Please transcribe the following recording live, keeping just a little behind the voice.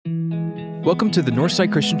Welcome to the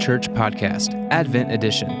Northside Christian Church podcast, Advent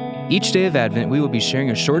Edition. Each day of Advent, we will be sharing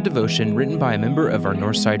a short devotion written by a member of our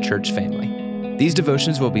Northside Church family. These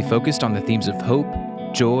devotions will be focused on the themes of hope,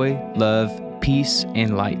 joy, love, peace,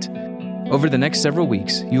 and light. Over the next several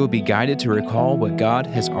weeks, you will be guided to recall what God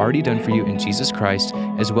has already done for you in Jesus Christ,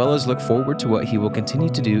 as well as look forward to what He will continue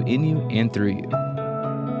to do in you and through you.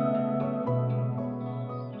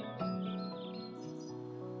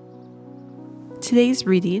 Today's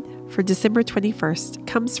reading for December 21st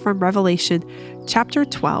comes from Revelation chapter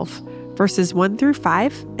 12, verses 1 through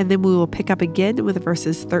 5, and then we will pick up again with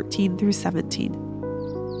verses 13 through 17.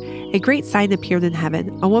 A great sign appeared in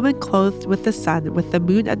heaven, a woman clothed with the sun, with the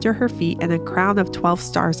moon under her feet, and a crown of 12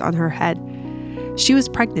 stars on her head. She was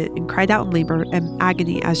pregnant and cried out in labor and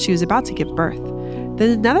agony as she was about to give birth. Then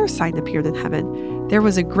another sign appeared in heaven. There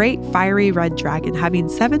was a great fiery red dragon having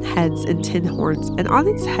 7 heads and 10 horns, and on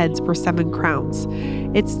its heads were 7 crowns.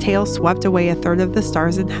 Its tail swept away a third of the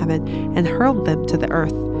stars in heaven and hurled them to the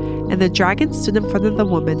earth. And the dragon stood in front of the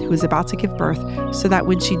woman who was about to give birth, so that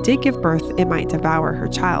when she did give birth, it might devour her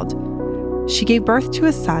child. She gave birth to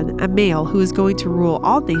a son, a male, who is going to rule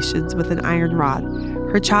all nations with an iron rod.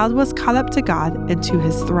 Her child was caught up to God and to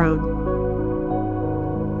His throne.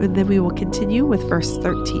 And then we will continue with verse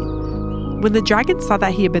 13. When the dragon saw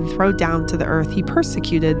that he had been thrown down to the earth, he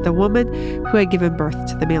persecuted the woman who had given birth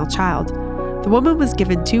to the male child. The woman was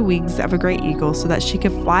given 2 wings of a great eagle so that she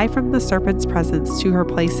could fly from the serpent's presence to her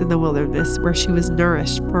place in the wilderness, where she was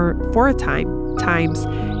nourished for a times,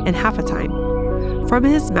 and half a time. From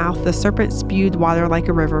his mouth the serpent spewed water like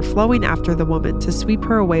a river, flowing after the woman to sweep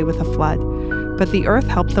her away with a flood. But the earth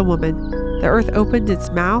helped the woman. The earth opened its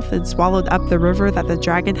mouth and swallowed up the river that the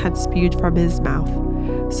dragon had spewed from his mouth.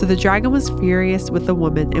 So the dragon was furious with the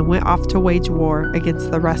woman and went off to wage war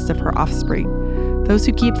against the rest of her offspring, those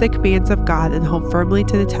who keep the commands of God and hold firmly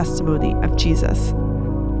to the testimony of Jesus.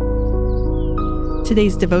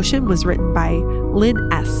 Today's devotion was written by Lynn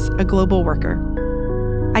S., a global worker.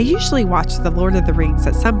 I usually watch The Lord of the Rings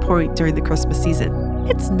at some point during the Christmas season.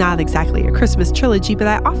 It's not exactly a Christmas trilogy, but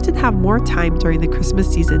I often have more time during the Christmas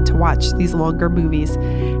season to watch these longer movies,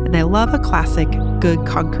 and I love a classic, good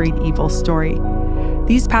conquering evil story.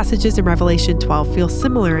 These passages in Revelation 12 feel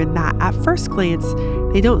similar in that, at first glance,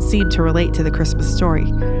 they don't seem to relate to the Christmas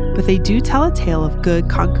story, but they do tell a tale of good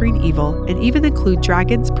conquering evil and even include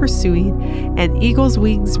dragons pursuing and eagle's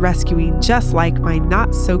wings rescuing, just like my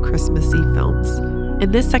not-so-Christmassy films.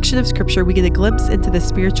 In this section of Scripture, we get a glimpse into the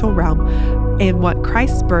spiritual realm and what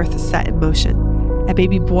Christ's birth set in motion. A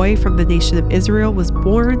baby boy from the nation of Israel was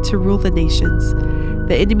born to rule the nations.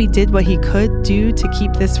 The enemy did what he could do to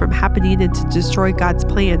keep this from happening and to destroy God's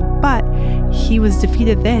plan, but he was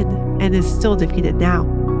defeated then and is still defeated now.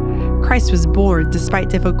 Christ was born despite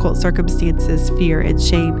difficult circumstances, fear, and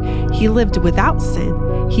shame. He lived without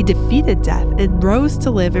sin. He defeated death and rose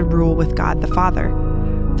to live and rule with God the Father.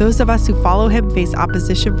 Those of us who follow him face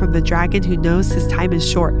opposition from the dragon who knows his time is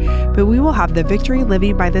short, but we will have the victory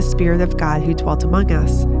living by the Spirit of God who dwelt among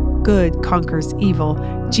us. Good conquers evil.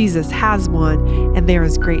 Jesus has won, and there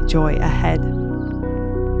is great joy ahead.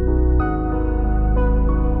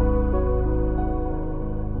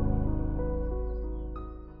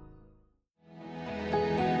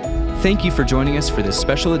 Thank you for joining us for this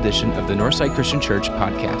special edition of the Northside Christian Church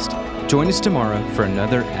podcast. Join us tomorrow for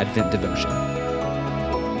another Advent devotion.